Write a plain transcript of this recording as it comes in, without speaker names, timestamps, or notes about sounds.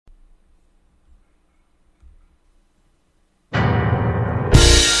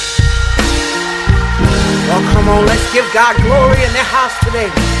on, let's give God glory in the house today.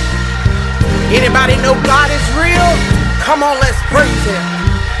 Anybody know God is real? Come on, let's praise Him.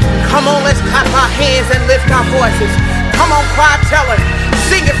 Come on, let's clap our hands and lift our voices. Come on, choir, tell Him.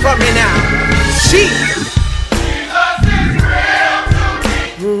 Sing it for me now. Jesus is real to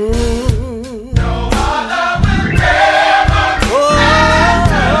me. No other will ever be. Oh,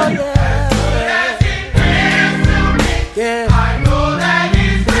 yeah. As He is to me. Yeah. I know that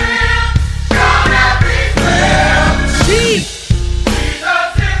He's real. Shout everywhere.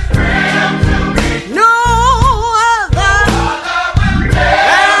 Jesus is real to me. No other will ever be.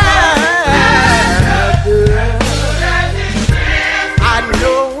 I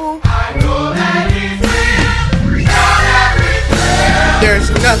know that He's real. Shout everywhere. There's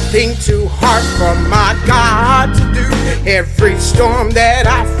nothing too hard for my God to do. Every storm that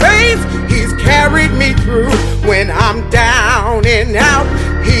I face, He's carried me through. When I'm down and out,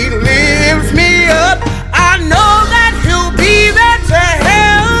 He lifts me up. I know that He'll be there to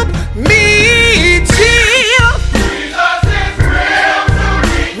help me chill. Jesus is real to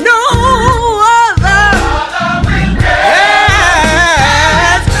me. No other will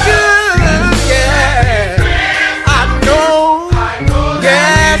as good, yeah. I know,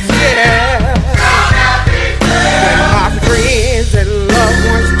 yes, yeah. When my friends and loved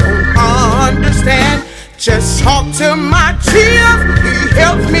ones don't understand, just talk to my tears, He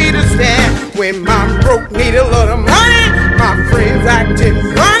helps me to stand. When my broke need a little money, my friends acting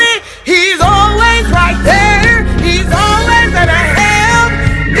funny, He's always right there. He's always there to help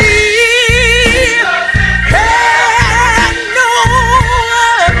me. Hey, no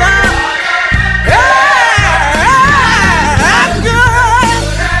other, hey, good.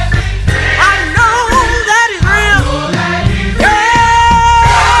 I know that He's real. Yeah,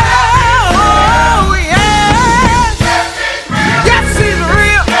 oh yeah. Yes, He's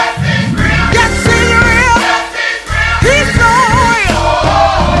real. Yes, He's real. He's so real.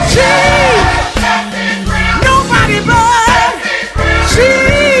 Jesus, nobody but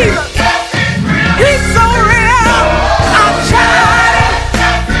Jesus. He's so real. I'm trying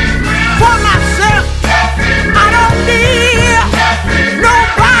for myself. I don't need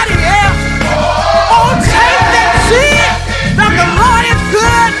nobody else. Oh, taste and see that the Lord is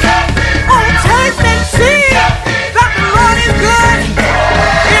good. Oh, taste and see that the Lord is good.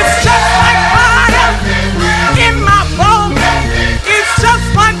 It's just like fire in my bones. It's just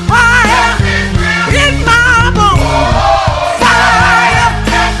like fire in my bones. Fire,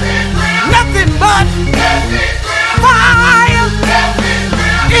 nothing but fire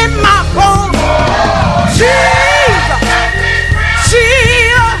in my bones. Jesus,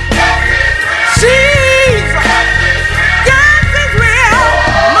 Jesus, Jesus. Yes, it's real.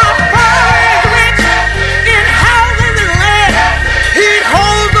 My Father is rich in houses and land. He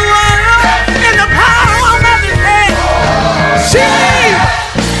holds the world in the palm of His hand. Jesus.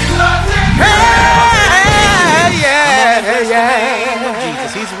 Hey, yeah.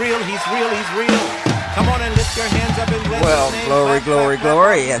 Jesus, He's real, He's real, He's real. Come on and lift your hands up and bless Well, His name. glory, Clap, glory, clap, clap,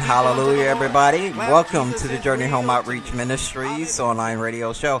 glory, clap. and hallelujah, everybody. Clap, Welcome Jesus to the is Journey real. Home Outreach Ministries online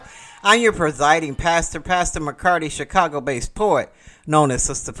radio show. I'm your presiding pastor, Pastor McCarty, Chicago-based poet known as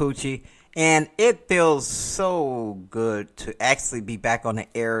Sistapoochie, and it feels so good to actually be back on the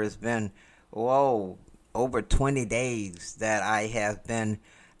air. It's been, over 20 days that I have been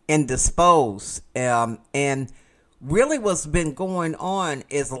indisposed, and really what's been going on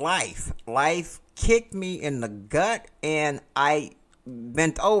is life. Life kicked me in the gut and I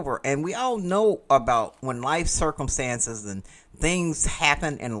bent over. And we all know about when life circumstances and things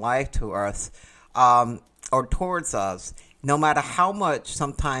happen in life to us or towards us, no matter how much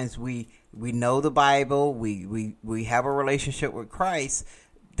sometimes we know the Bible, we have a relationship with Christ,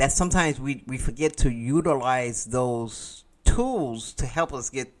 that sometimes we forget to utilize those tools to help us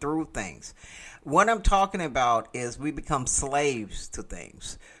get through things. What I'm talking about is we become slaves to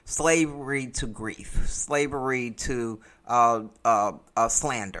things. Slavery to grief, slavery to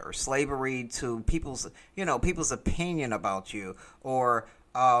slander, slavery to people's opinion about you, or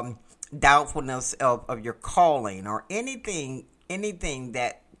doubtfulness of your calling, or anything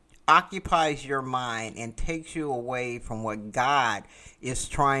that occupies your mind and takes you away from what God is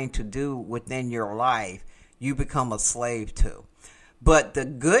trying to do within your life. You become a slave to. But the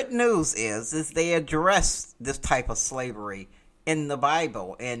good news is they address this type of slavery in the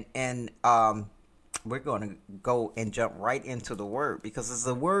Bible, and we're going to go and jump right into the word, because it's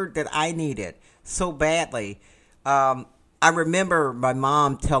a word that I needed so badly. I remember my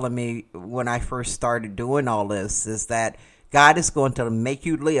mom telling me when I first started doing all this is that God is going to make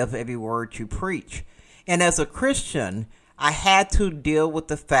you live every word you preach. And as a Christian, I had to deal with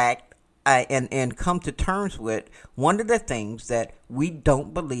the fact and come to terms with one of the things that we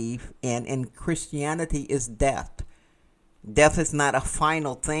don't believe in Christianity is death. Death is not a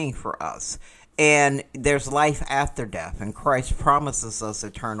final thing for us. And there's life after death, and Christ promises us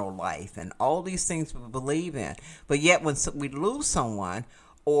eternal life, and all these things we believe in. But yet when we lose someone,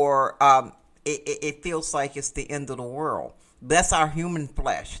 or it feels like it's the end of the world. That's our human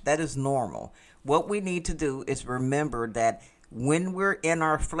flesh. That is normal. What we need to do is remember that when we're in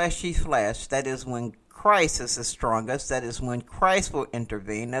our fleshy flesh, that is when Christ is the strongest. That is when Christ will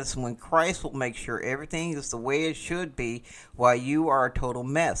intervene. That's when Christ will make sure everything is the way it should be while you are a total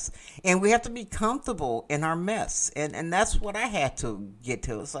mess. And we have to be comfortable in our mess. And that's what I had to get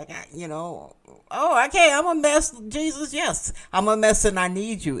to. It's like, okay, I'm a mess. Jesus, yes, I'm a mess and I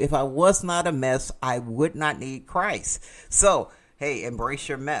need you. If I was not a mess, I would not need Christ. So, hey, embrace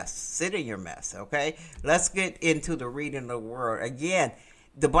your mess. Sit in your mess, okay? Let's get into the reading of the word. Again,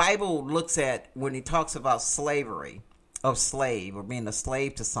 the Bible looks at, when it talks about slavery, of slave, or being a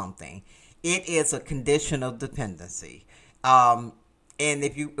slave to something, it is a condition of dependency. And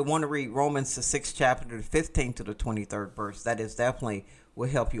if you want to read Romans, the 6th chapter, the 15th to the 23rd verse, that is definitely will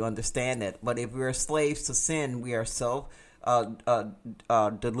help you understand that. But if we are slaves to sin, we are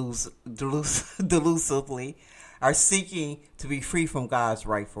delusively are seeking to be free from God's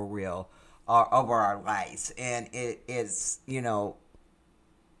rightful will over our lives. And it is,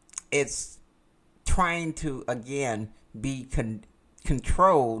 it's trying to, again, be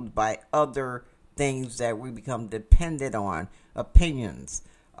controlled by other things that we become dependent on, opinions,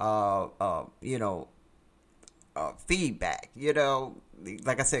 feedback,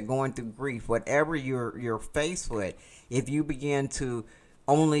 like I said, going through grief, whatever you're faced with. If you begin to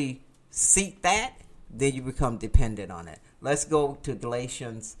only seek that, then you become dependent on it. Let's go to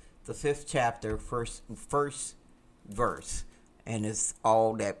Galatians, the 5th chapter, first verse. And it's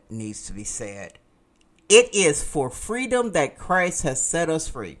all that needs to be said. It is for freedom that Christ has set us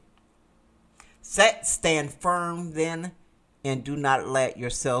free. Stand firm then, and do not let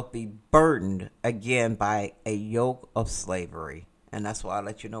yourself be burdened again by a yoke of slavery. And that's why I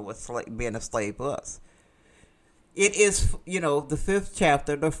let you know what being a slave was. It is, the 5th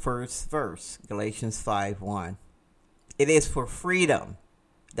chapter, the 1st verse, Galatians 5:1. It is for freedom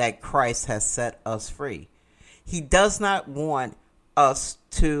that Christ has set us free. He does not want us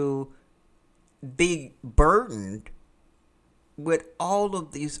to be burdened with all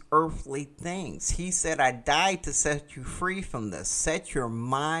of these earthly things. He said, I died to set you free from this. Set your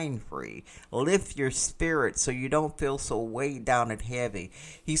mind free. Lift your spirit so you don't feel so weighed down and heavy.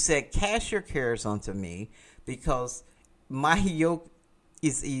 He said, cast your cares onto me, because my yoke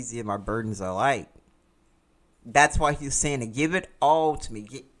is easy and my burdens are light. That's why he's saying to give it all to me.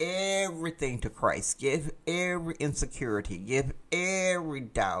 Give everything to Christ. Give every insecurity. Give every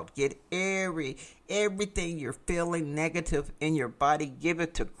doubt. Give everything you're feeling negative in your body. Give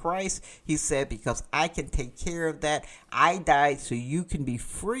it to Christ. He said, because I can take care of that. I died so you can be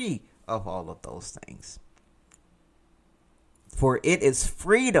free of all of those things. For it is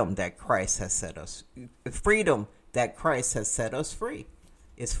freedom that Christ has set us. Freedom that Christ has set us free.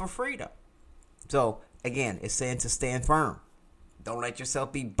 It's for freedom. So, again, it's saying to stand firm. Don't let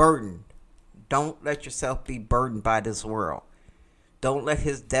yourself be burdened. Don't let yourself be burdened by this world. Don't let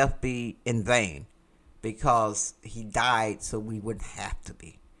his death be in vain, because he died so we wouldn't have to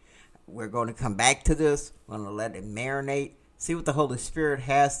be. We're going to come back to this. We're going to let it marinate. See what the Holy Spirit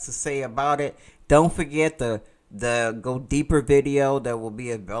has to say about it. Don't forget the Go Deeper video that will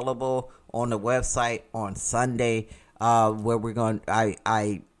be available on the website on Sunday, where we're going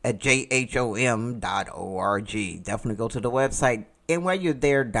at jhom.org. Definitely go to the website. And while you're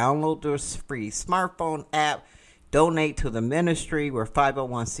there, download this free smartphone app. Donate to the ministry. We're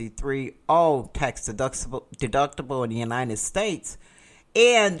 501c3, all tax deductible in the United States.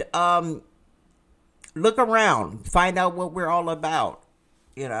 And look around. Find out what we're all about.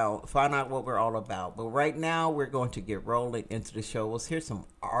 Find out what we're all about. But right now, we're going to get rolling into the show. Let's hear some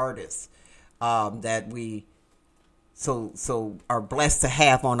artists that we so are blessed to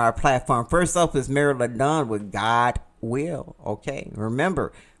have on our platform. First up is Marilyn Dunn with God Will. Okay,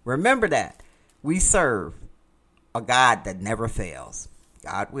 remember that we serve a God that never fails.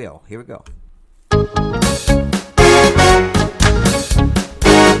 God will. Here we go.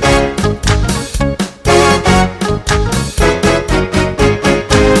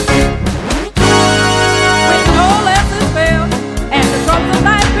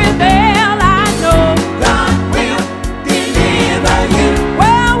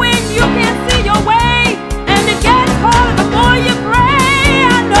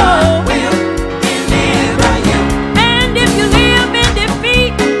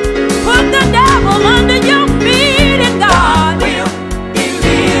 Put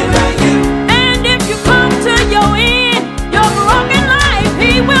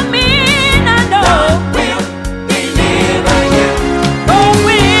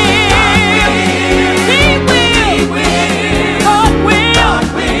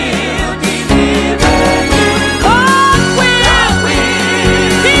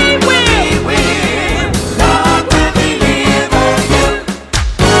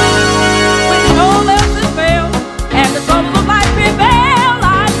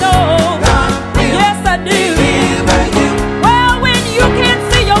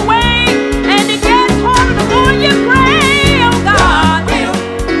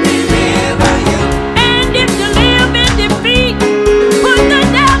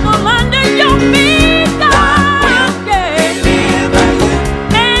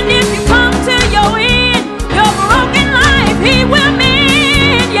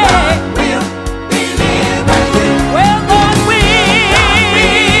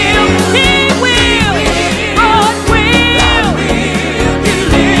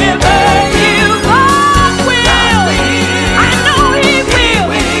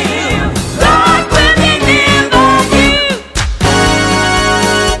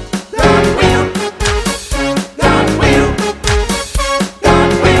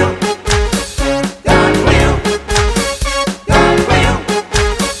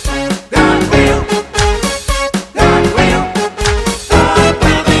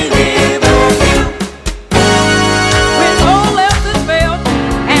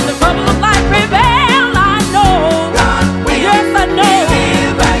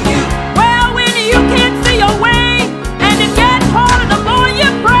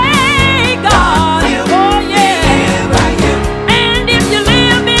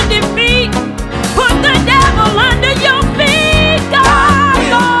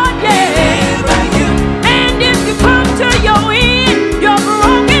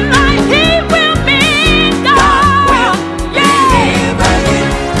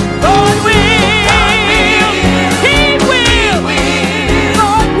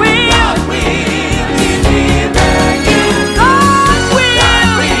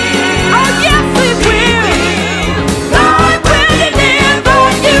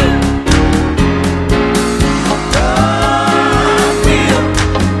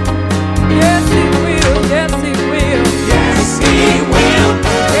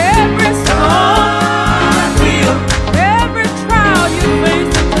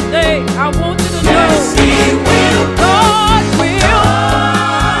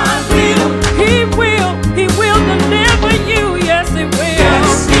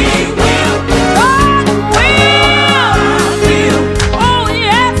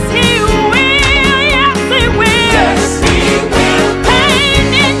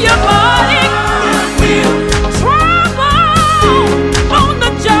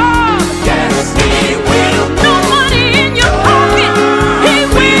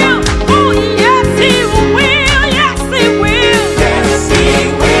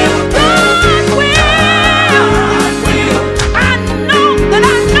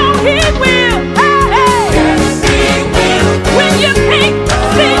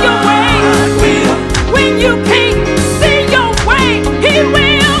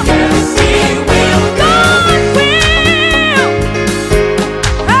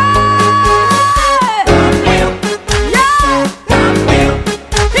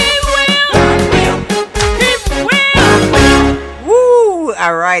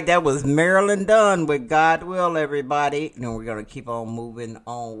right, that was Marilyn Dunn with God Will, everybody. And we're going to keep on moving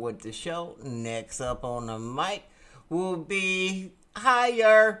on with the show. Next up on the mic will be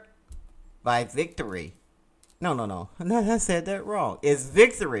Higher by Victory. No, I said that wrong. It's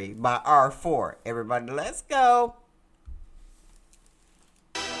Victory by R4. Everybody, let's go.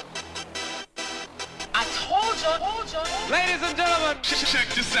 I told you. Ladies and gentlemen, Check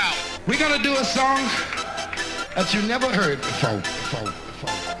this out. We're gonna do a song that you never heard before.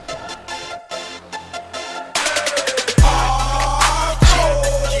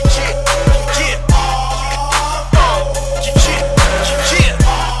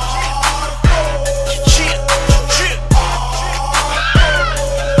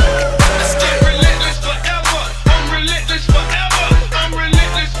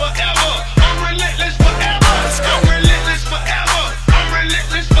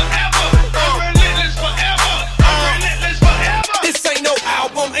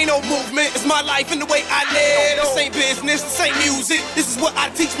 In the way I live, this ain't business, this ain't music. This is what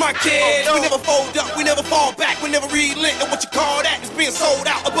I teach my kids. We never fold up, we never fall back, we never relent. And what you call that is being sold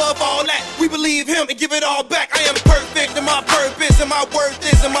out. Above all that, we believe him and give it all back. I am perfect in my purpose, and my worth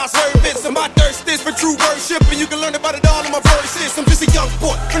is in my service, and my thirst is for true worship. And you can learn about it all in my verses. I'm just a young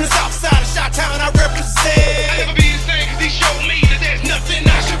boy from the south side of Chi-Town. I represent. I never be the same 'cause he showed me that there's nothing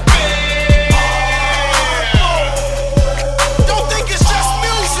I should be. Don't think it's just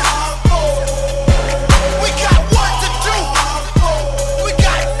music.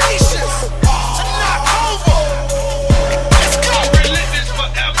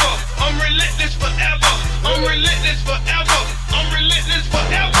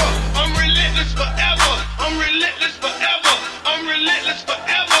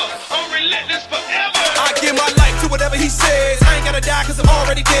 He says, I ain't gotta die cause I'm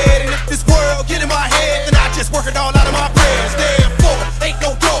already dead. And if this world get in my head, then I just work it all out of my prayers. Therefore, ain't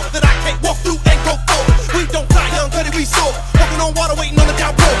no door that I can't walk through and go for. We don't die young, cause we soar. Walking on water, waiting on the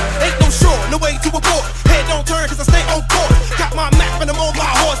downpour. Ain't no shore, no way to abort. Head don't turn cause I stay on course. Got my map and I'm on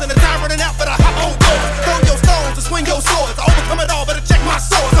my horse. And the time running out, but I hop on doors. Throw your stones and swing your swords. I overcome it all, better check my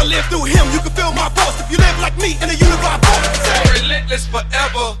swords. I live through him, you can feel my force. If you live like me in a unified force. I'm relentless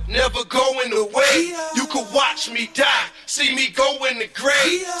forever, never going away. You could watch me die, see me go in the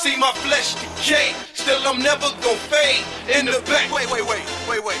grave, see my flesh decay. Still I'm never gonna fade. In the back, wait,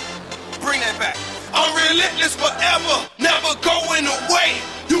 bring that back. I'm relentless forever, never going away.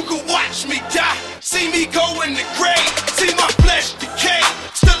 You could watch me die, see me go in the grave, see my flesh decay.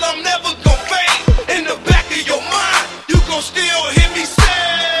 Still I'm never gonna fade. In the back of your mind, you gon' still hear me say.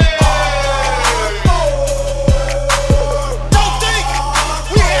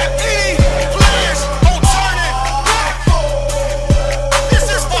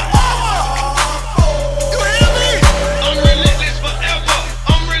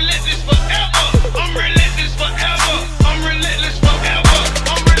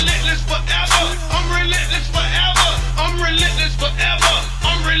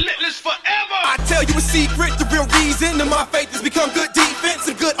 Secret, the real reason to my faith has become good defense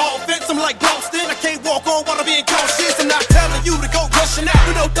and good offense. I'm like Boston, I can't walk on water being cautious. I'm not telling you to go rushing out,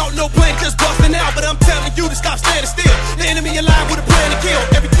 no thought, no plan, just busting out. But I'm telling you to stop standing still. The enemy alive with a plan to kill.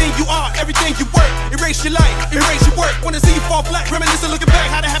 Everything you are, everything you work. Erase your life, erase your work. Wanna see you fall flat, reminiscing, looking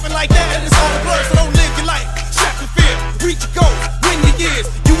back, how'd it happen like that? And it's all a blur, so don't live your life strapped in fear. Reach your goals, win your years.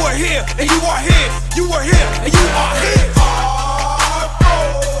 You are here, and you are here. You are here, and you are here.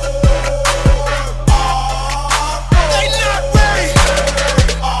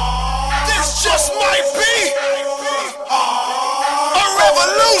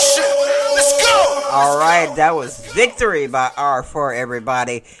 All right, that was Victory by R4,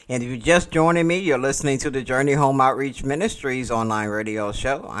 everybody. And if you're just joining me, you're listening to the Journey Home Outreach Ministries online radio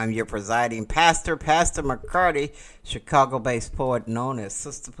show. I'm your presiding pastor, Pastor McCarty, Chicago-based poet known as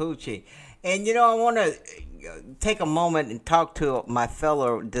Sistapoochie. And, you know, I want to take a moment and talk to my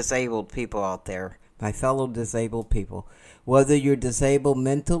fellow disabled people out there, my fellow disabled people, whether you're disabled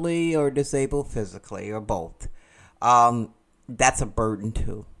mentally or disabled physically or both. That's a burden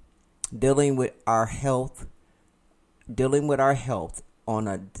too. Dealing with our health on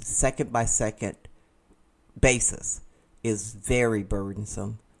a second by second basis is very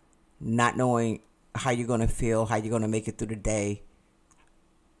burdensome. Not knowing how you're going to feel, how you're going to make it through the day.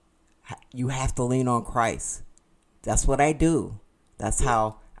 You have to lean on Christ. That's what I do. That's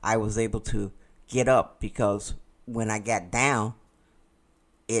how I was able to get up, because when I got down,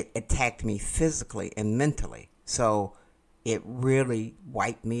 it attacked me physically and mentally. So it really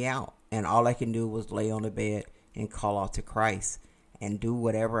wiped me out. And all I can do was lay on the bed and call out to Christ and do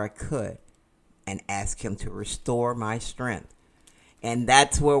whatever I could and ask him to restore my strength. And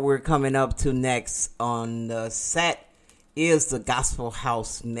that's where we're coming up to next on the set is the Gospel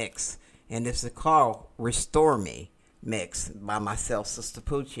House mix. And it's called Restore Me mix by myself,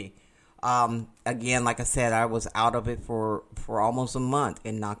 Sistapoochie. Again, like I said, I was out of it for almost a month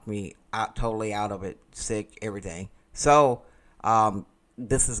and knocked me out totally out of it, sick, everything. So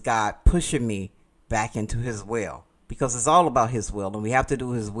this is God pushing me back into his will, because it's all about his will, and we have to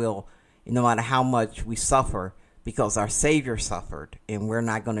do his will no matter how much we suffer, because our Savior suffered, and we're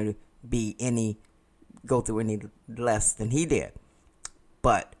not going to go through any less than he did.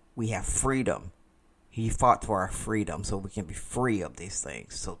 But we have freedom. He fought for our freedom so we can be free of these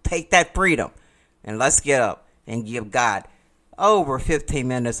things. So take that freedom and let's get up and give God over 15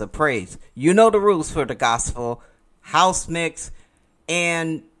 minutes of praise. You know the rules for the Gospel House mix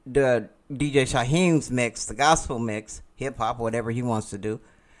and the DJ Shyhiem's mix, the Gospel mix, hip hop, whatever he wants to do.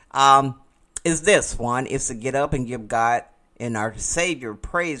 Is this one is to get up and give God and our Savior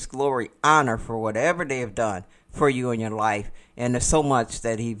praise, glory, honor for whatever they have done for you in your life. And there's so much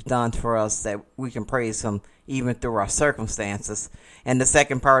that he's done for us that we can praise him even through our circumstances. And the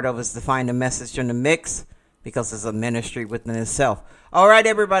second part of it is to find the message in the mix, because it's a ministry within itself. All right,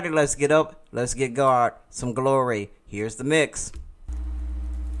 everybody, let's get up. Let's get God some glory. Here's the mix.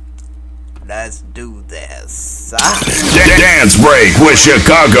 Let's do this. Dance break with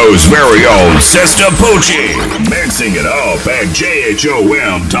Chicago's very own Sistapoochie. Mixing it up at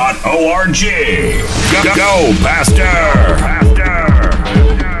jhom.org. Go, Pastor.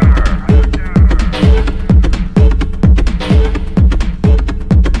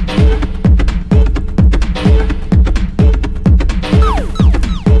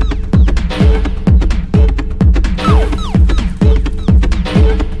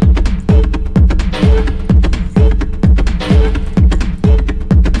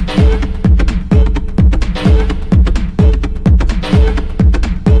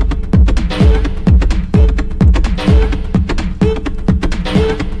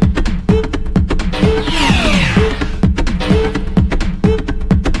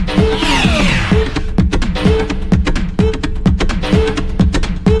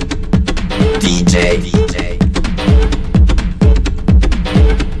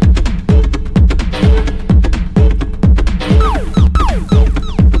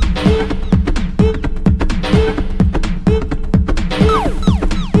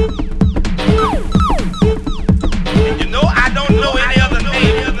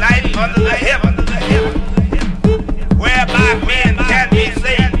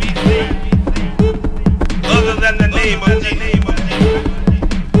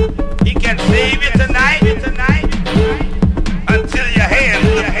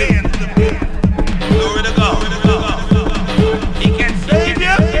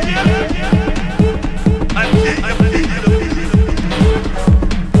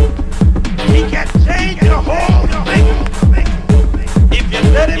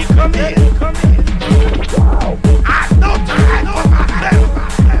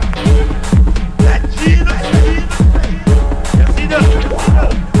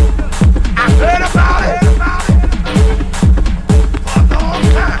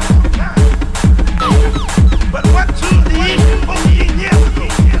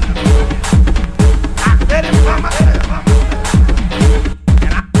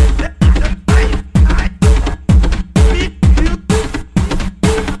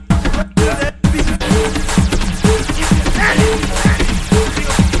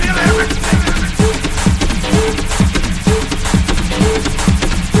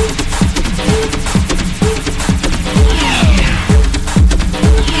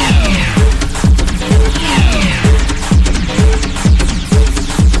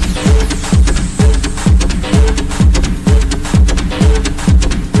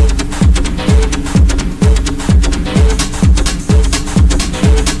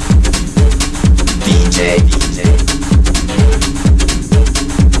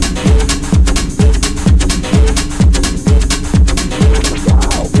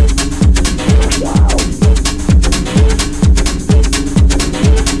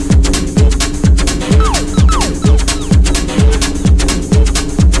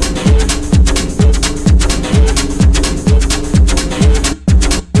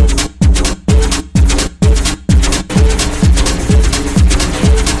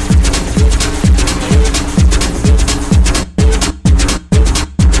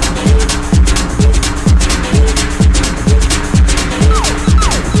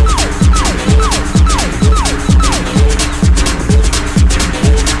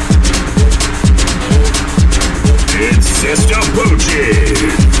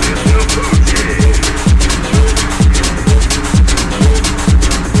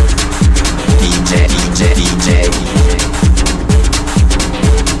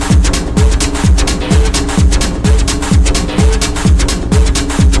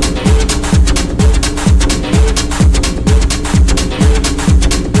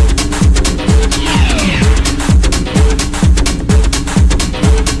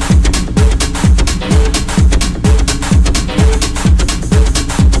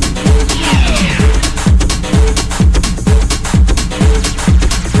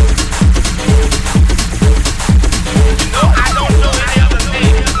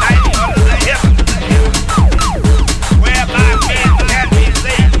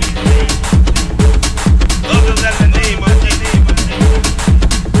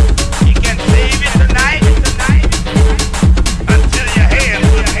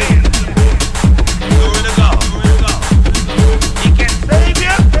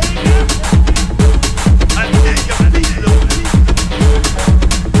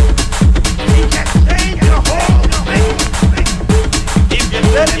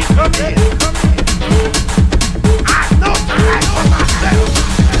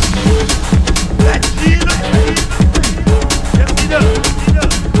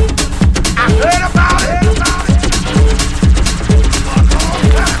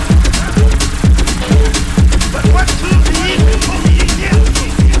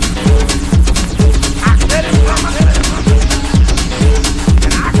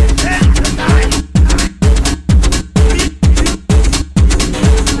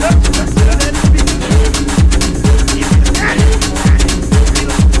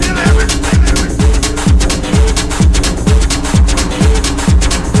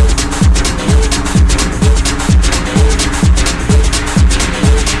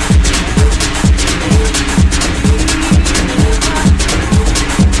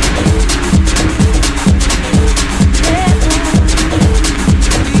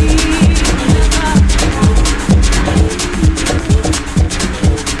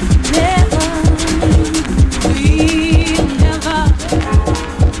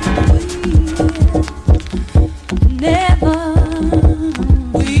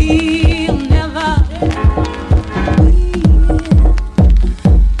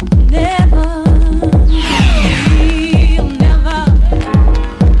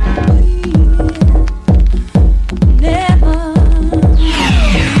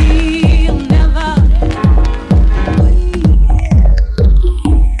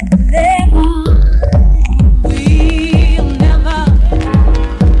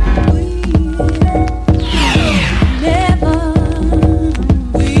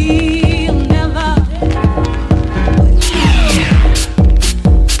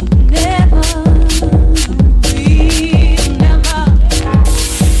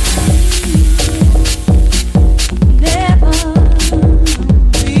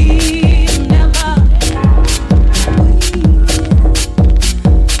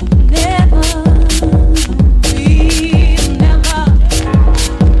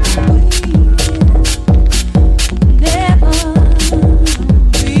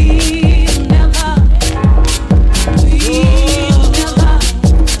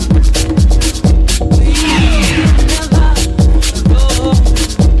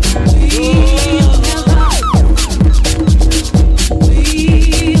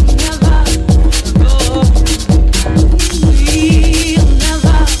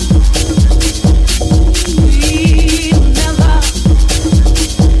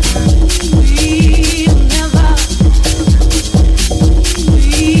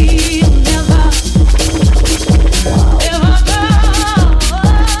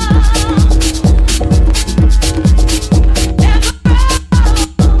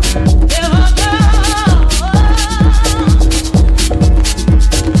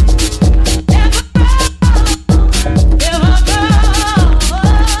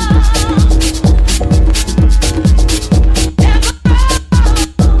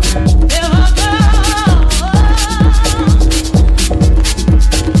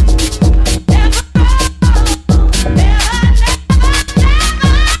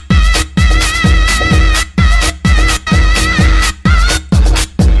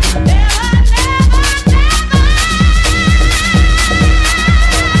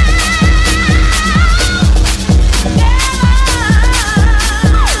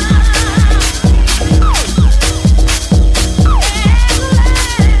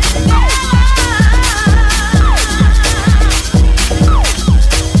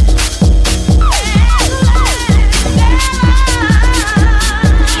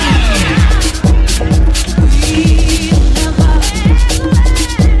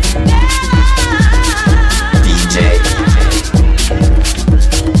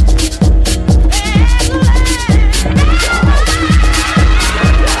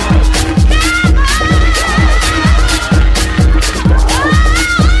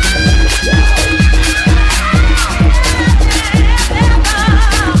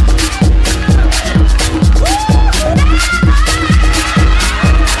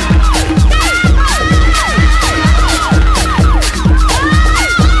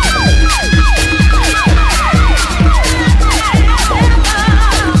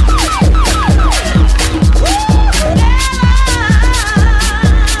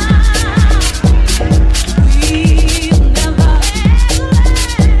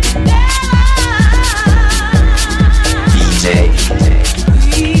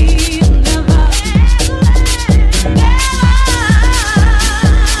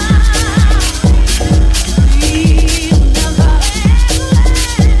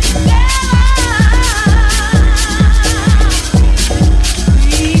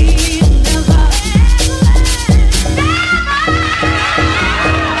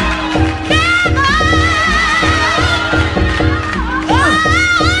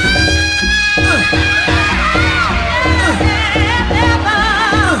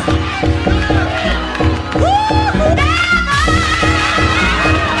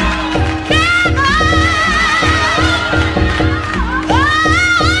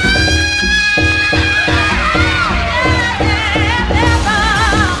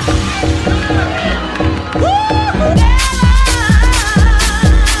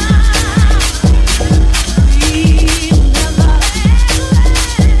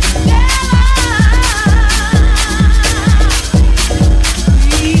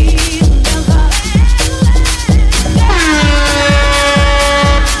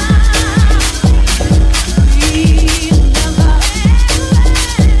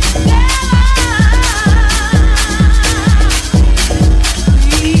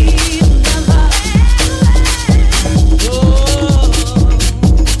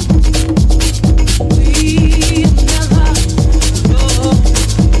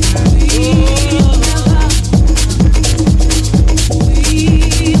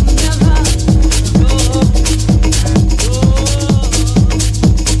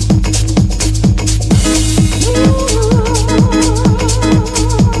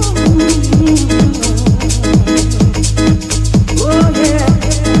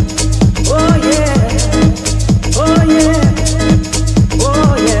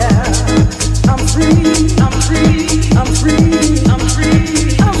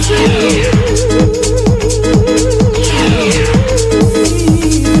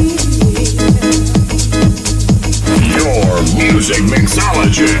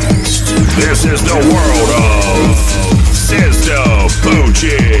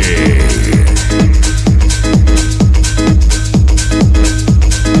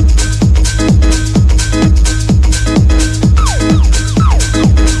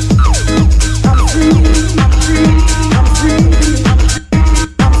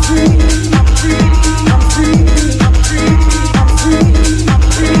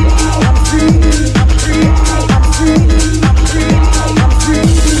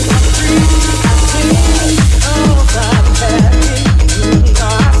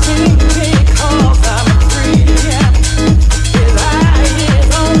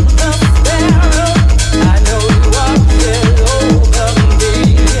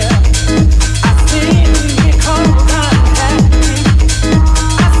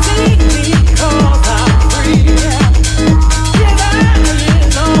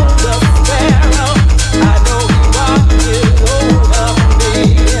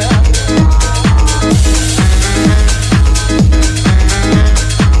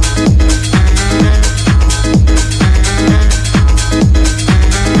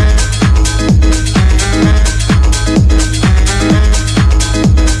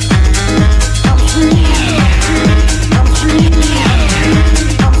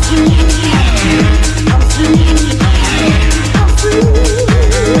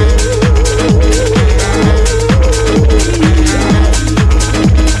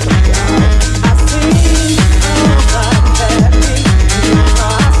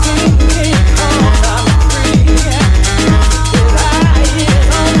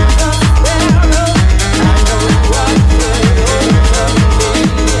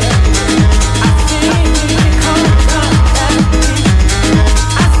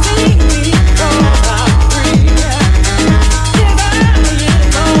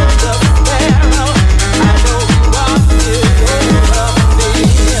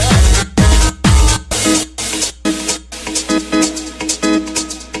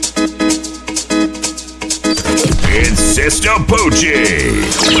 It's Sistapoochie.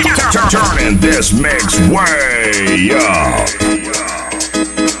 Turning this mix way up.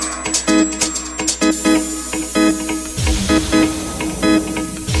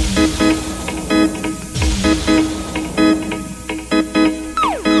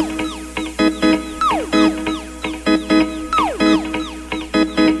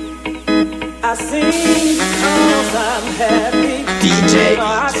 I sing because I'm happy. DJ.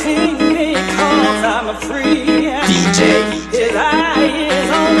 I sing because I'm free. DJ. His eye is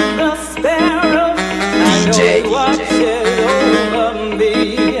on the sparrow. DJ. I know he watches over me.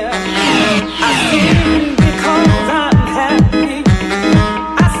 I sing because I'm happy.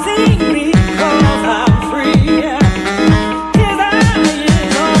 I sing because I'm free. His eye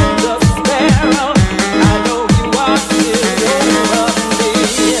is on the sparrow. I know he watches over me.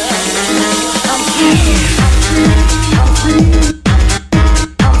 I'm free.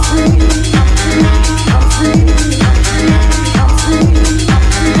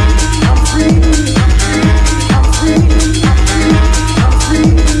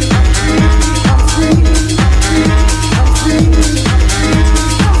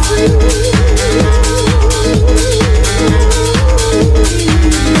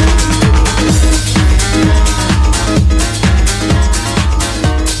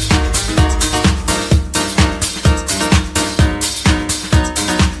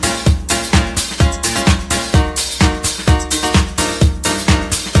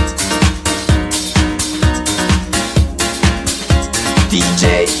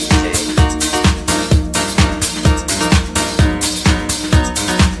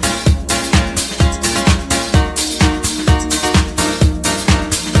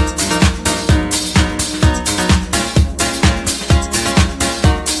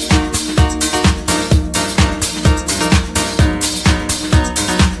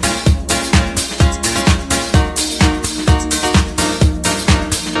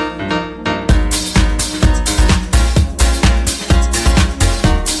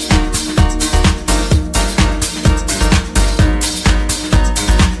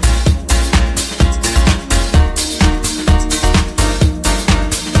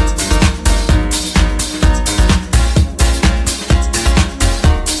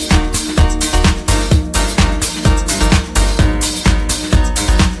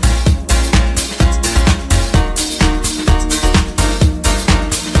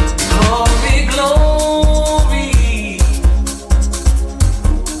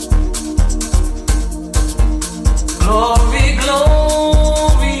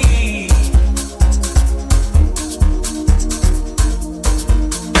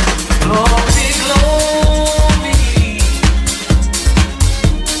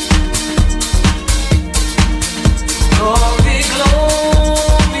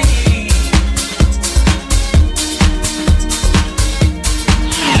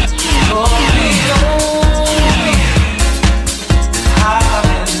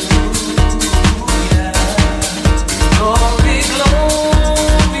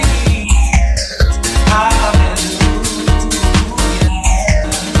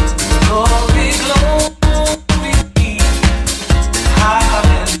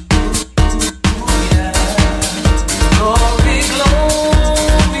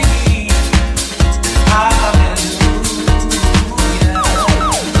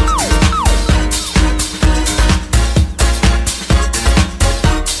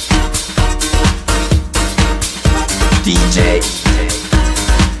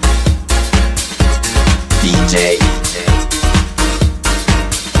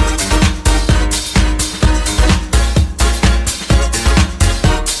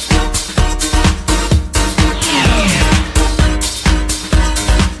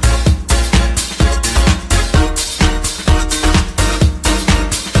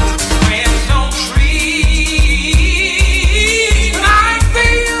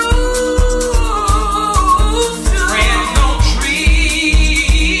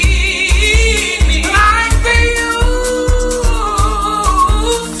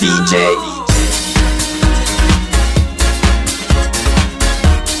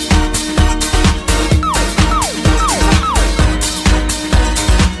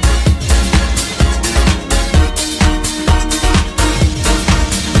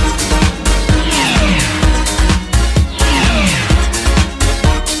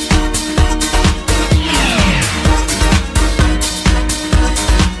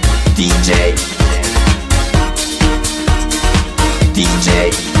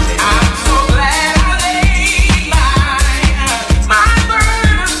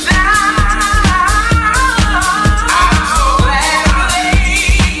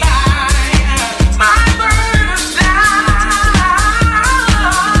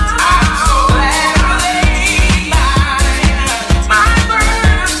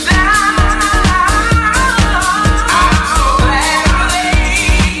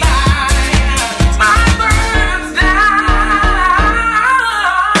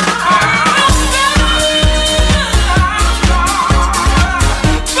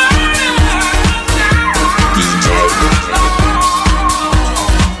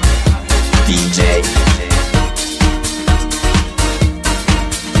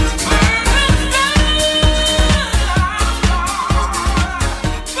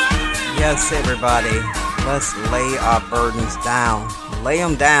 Everybody, let's lay our burdens down. Lay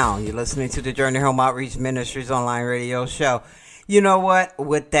them down. You're listening to the Journey Home Outreach Ministries online radio show. You know what?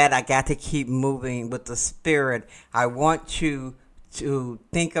 With that, I got to keep moving with the spirit. I want you to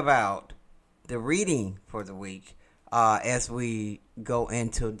think about the reading for the week as we go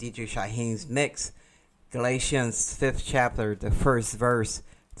into DJ Shyhiem's mix. Galatians 5th chapter, the first verse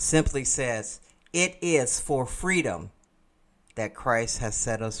simply says, "It is for freedom that Christ has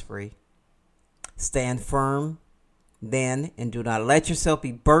set us free. Stand firm then, and do not let yourself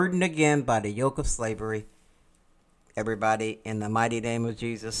be burdened again by the yoke of slavery." Everybody, in the mighty name of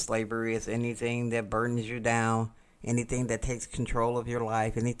Jesus, slavery is anything that burdens you down, anything that takes control of your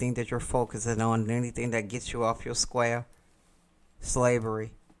life, anything that you're focusing on, anything that gets you off your square.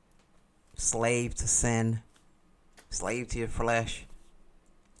 Slavery. Slave to sin. Slave to your flesh.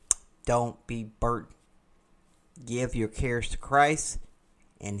 Don't be burdened. Give your cares to Christ,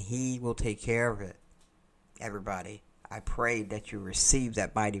 and He will take care of it. Everybody, I pray that you receive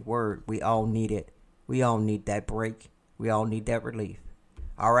that mighty word. We all need it. We all need that break. We all need that relief.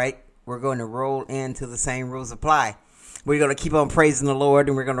 All right, we're going to roll into the same rules apply. We're going to keep on praising the Lord,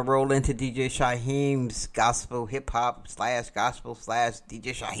 and we're going to roll into DJ Shyhiem's gospel, hip-hop / gospel /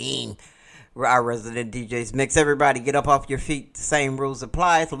 DJ Shyhiem, our resident DJ's mix. Everybody, get up off your feet. The same rules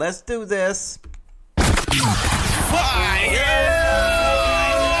apply. So let's do this.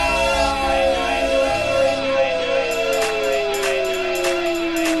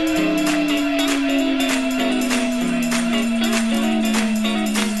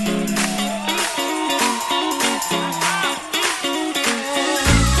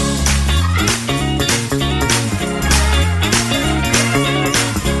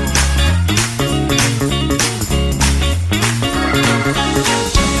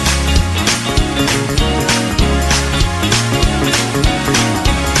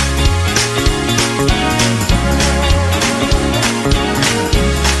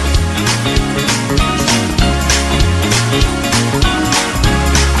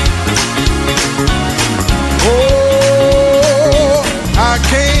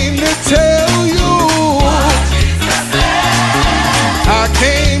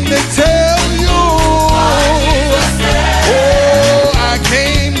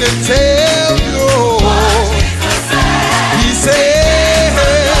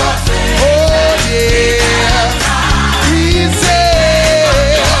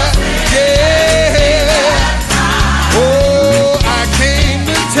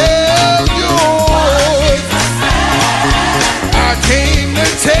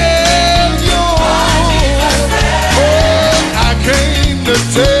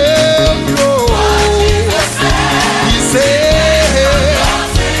 Tell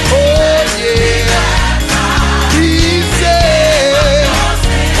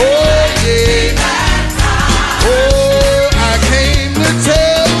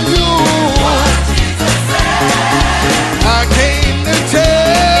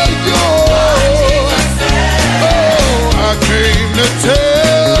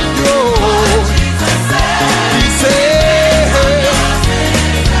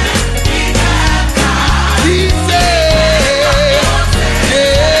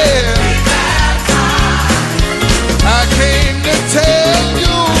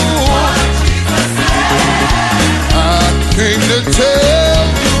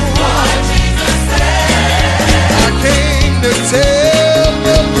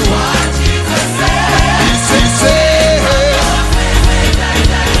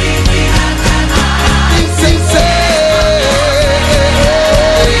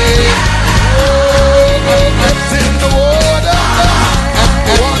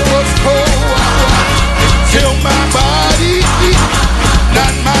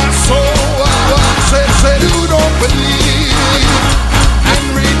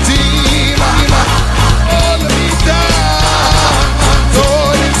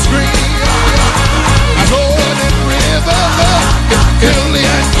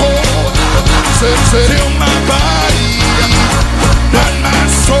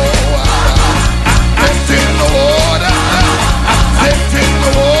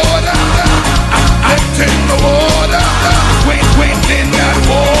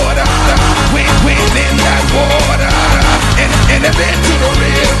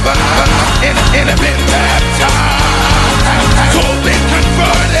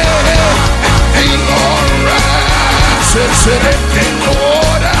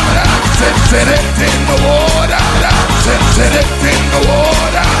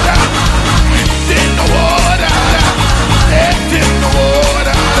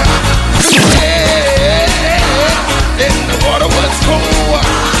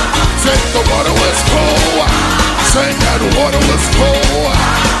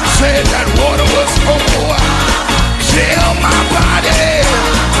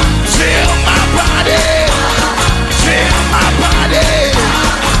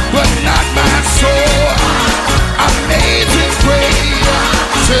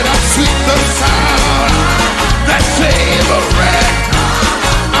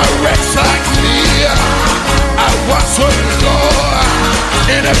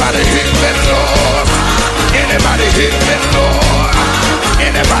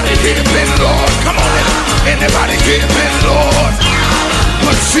give me, Lord? Come on, anybody give me, Lord?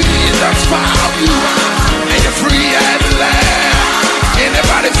 But Jesus found you, and you're free at last.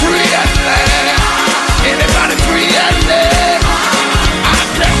 Anybody free at last? Anybody free at last? I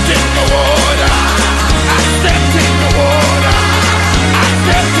stepped in the water. I stepped in the water. I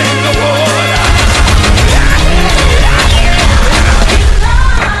stepped in the water.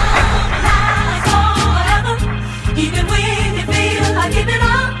 Even when you feel like giving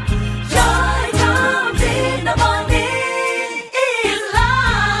up, joy comes in the morning. His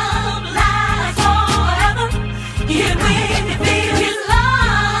love lasts forever. Even when you feel His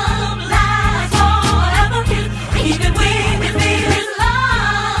love lasts forever. Even when you feel His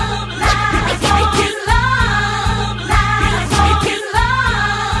love lasts forever. His love lasts forever. His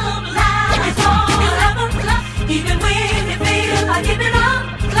love lasts forever. Even when you feel like giving up,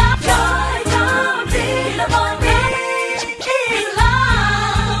 joy comes in the morning.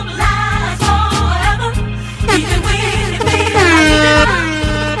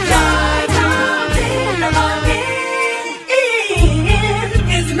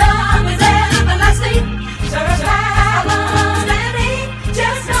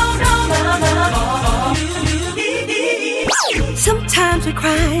 Sometimes we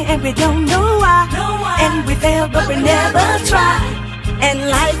cry and we don't know why. And we fail but we never try.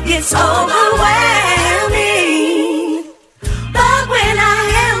 And life gets overwhelming. But when I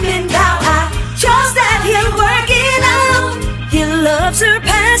am in doubt, I trust that He'll work it out. His love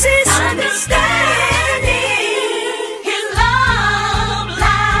surpasses understanding. His love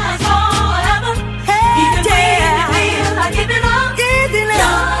lasts forever. Even when you feel like giving up,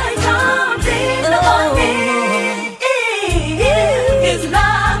 joy comes in the morning. His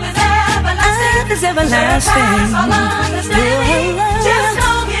love is everlasting. It's everlasting. Just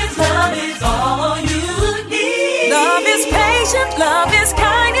know His love is all you need. Love is patient, love is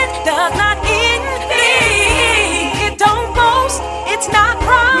kind, it does not envy. It don't boast, it's not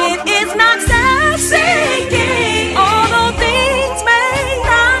proud, it is not self-seeking. Although things may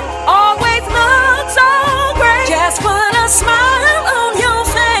not always look so great, just put a smile on your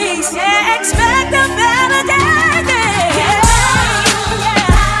face. Yeah, expect a better day.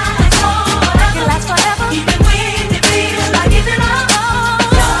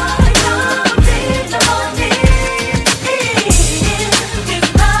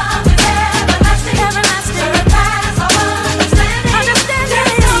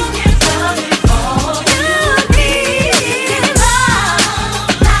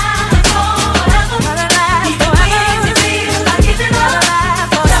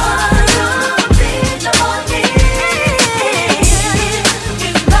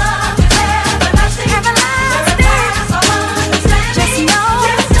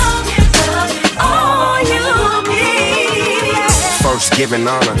 Giving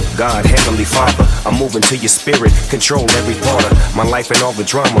honor, God, Heavenly Father, I'm moving to your spirit, control every part of my life and all the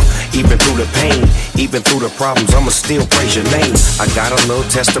drama, even through the pain, even through the problems, I'ma still praise your name. I got a little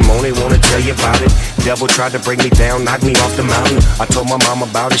testimony, wanna tell you about it. Devil tried to bring me down, knock me off the mountain. I told my mom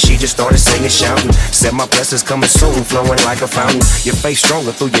about it, she just started singing, shouting. Said my blessings coming soon, flowing like a fountain. Your faith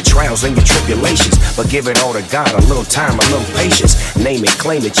stronger through your trials and your tribulations, but give it all to God, a little time, a little patience. Name it,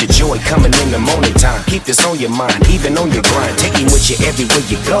 claim it, your joy coming in the morning time. Keep this on your mind, even on your grind. Take him with you everywhere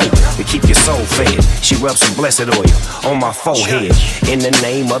you go to keep your soul fed. She rubs some blessed oil on my forehead. In the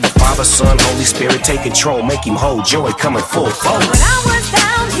name of the Father, Son, Holy Spirit, take control, make him whole. Joy coming full force. When I was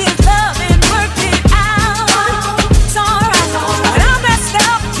down, His love and worked it out. It's alright. When I messed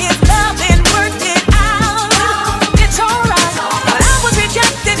up, His love and worked it out. It's alright. When I was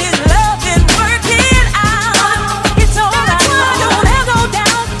rejected, His love and worked it out. It's alright. Don't ever go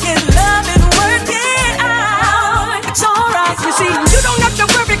down, His love and worked it out. It's alright. You see, you don't have to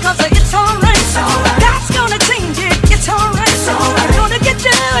worry 'cause it's alright. God's gonna change it. It's alright. You're gonna get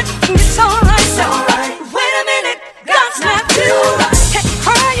through it. It's alright. Wait a minute, God's not through.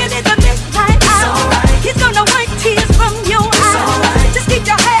 Crying in the midnight hour. He's gonna wipe tears from your eyes. Just keep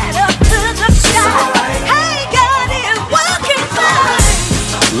your head up to the sky. Hey, God is working fine.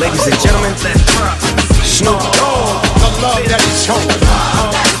 Ladies and gentlemen, Snoop Dogg, the love that is shown.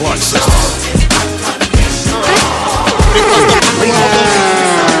 Clark sisters.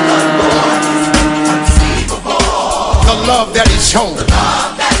 The love that is shown. The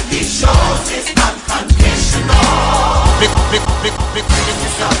love that He shows is unconditional.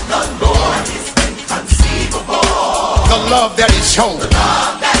 The Lord is inconceivable. The love that is shown. The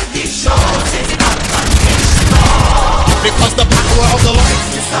love that He shows is unconditional. Because the power of the Lord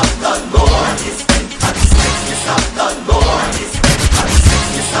is of the Lord is inconceivable. The Lord is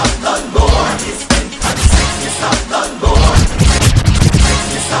inconceivable. The Lord is inconceivable. The Lord is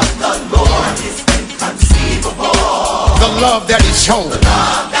inconceivable. love that he shows. The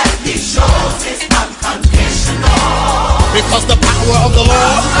love that he shows is unconditional. Because the power of the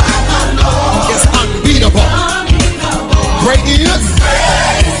Lord is unbeatable. Great is the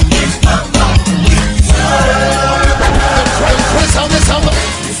grace of the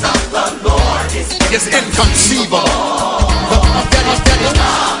Lord is inconceivable. The love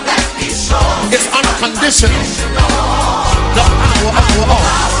that he shows is unconditional. The power of the Lord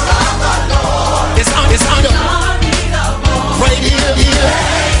is unbeatable. Great is.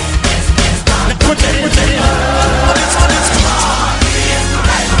 Put your hand on his feet.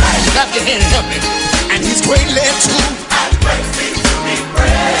 Clap your hand and help me. And he's greatly to and greatly to be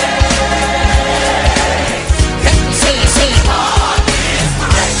praised. Say it. God is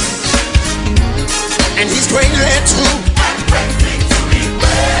great. And he's greatly to and greatly to be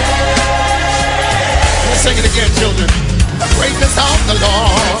praised. Let's sing it again, children. The greatness of the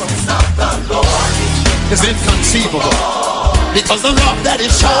Lord is inconceivable. Because the love that he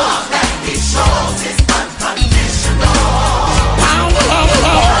shows is unconditional. Power of the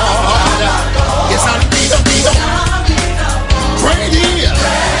Lord is unbeatable. Great is.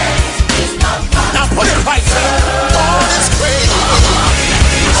 Now put it right there. God is great.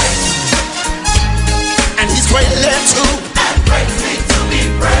 And he's greatly to and greatly to be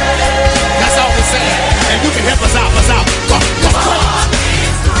praised. That's all we're saying. And you can help us out. God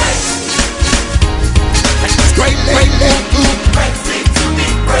is great. And he's greatly to be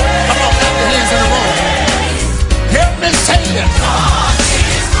praised. Come on, clap your hands in the room. Help me say it. God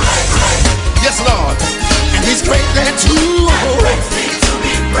is great. Yes, Lord. And he's greatly to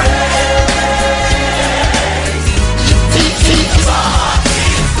be praised. God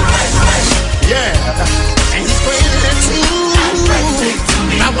is great. Yeah. And he's greatly to be praised.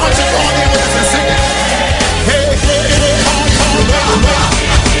 Now, why don't you go on there with us and sing it? Hey,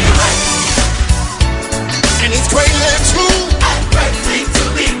 and he's greatly to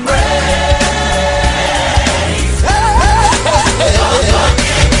be praised.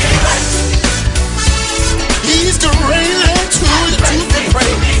 He's greatly to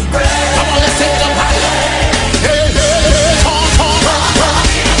be praised. Come on, let's take it up higher. Hey, come on.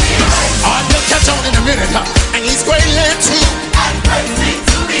 Oh, you'll catch on in a minute, huh? And he's greatly to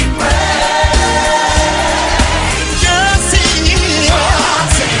be praised. Yes, he is.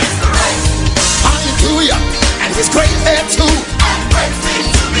 Hallelujah. And he's greatly to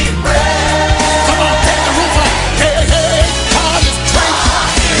be praised. Come on, take the roof off. Hey, God is great.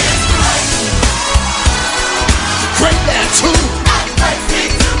 Greatly to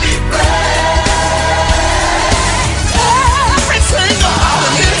be praised. Everything about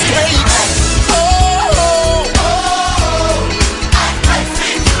him is great. Oh, and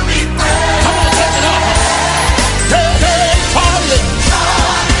greatly to be praised. Come on, take it off. Hey, God is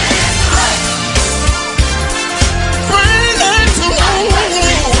greatly to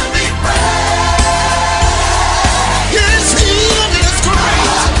be praised. Yes, he is great.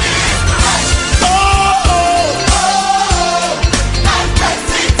 Oh, and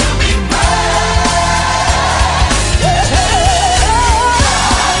greatly to be praised.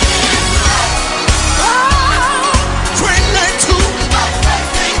 Greatly to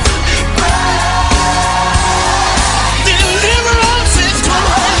be praised. Deliverance is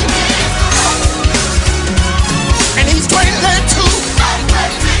great. And he's greatly to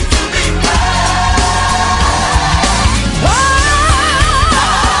be praised.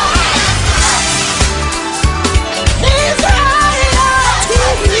 He's greatly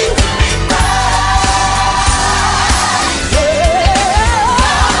to be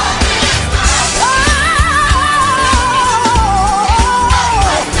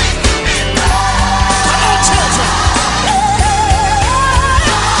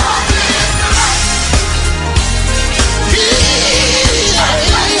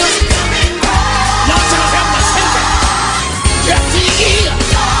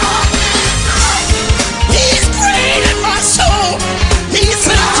He's great in my soul. He's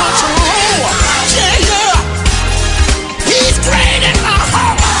in control. Yeah. He's great in my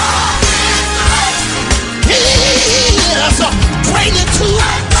heart. He is great too.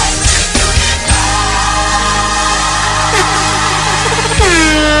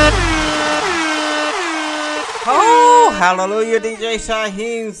 Oh, hallelujah, DJ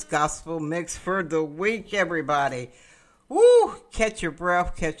Shyhiem's gospel mix for the week, everybody. Woo! Catch your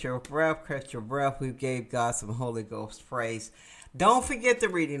breath, catch your breath, catch your breath. We gave God some Holy Ghost praise. Don't forget the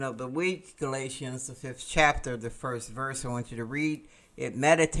reading of the week, Galatians, the 5th chapter, the 1st verse. I want you to read it,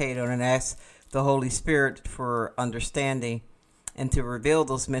 meditate on it, and ask the Holy Spirit for understanding and to reveal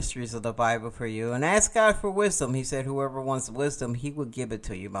those mysteries of the Bible for you. And ask God for wisdom. He said whoever wants wisdom, he will give it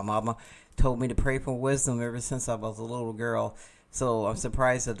to you. My mama told me to pray for wisdom ever since I was a little girl. So I'm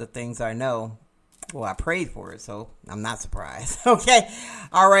surprised at the things I know. Well, I prayed for it, so I'm not surprised. Okay.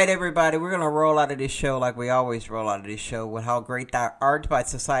 All right, everybody. We're going to roll out of this show like we always roll out of this show with How Great Thou Art by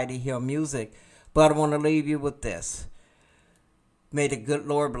Society Hill Music. But I want to leave you with this. May the good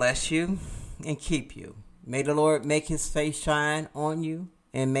Lord bless you and keep you. May the Lord make his face shine on you,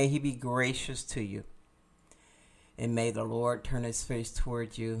 and may he be gracious to you. And may the Lord turn his face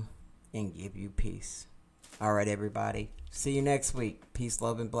toward you and give you peace. All right, everybody. See you next week. Peace,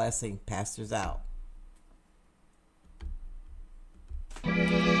 love, and blessing. Pastors out.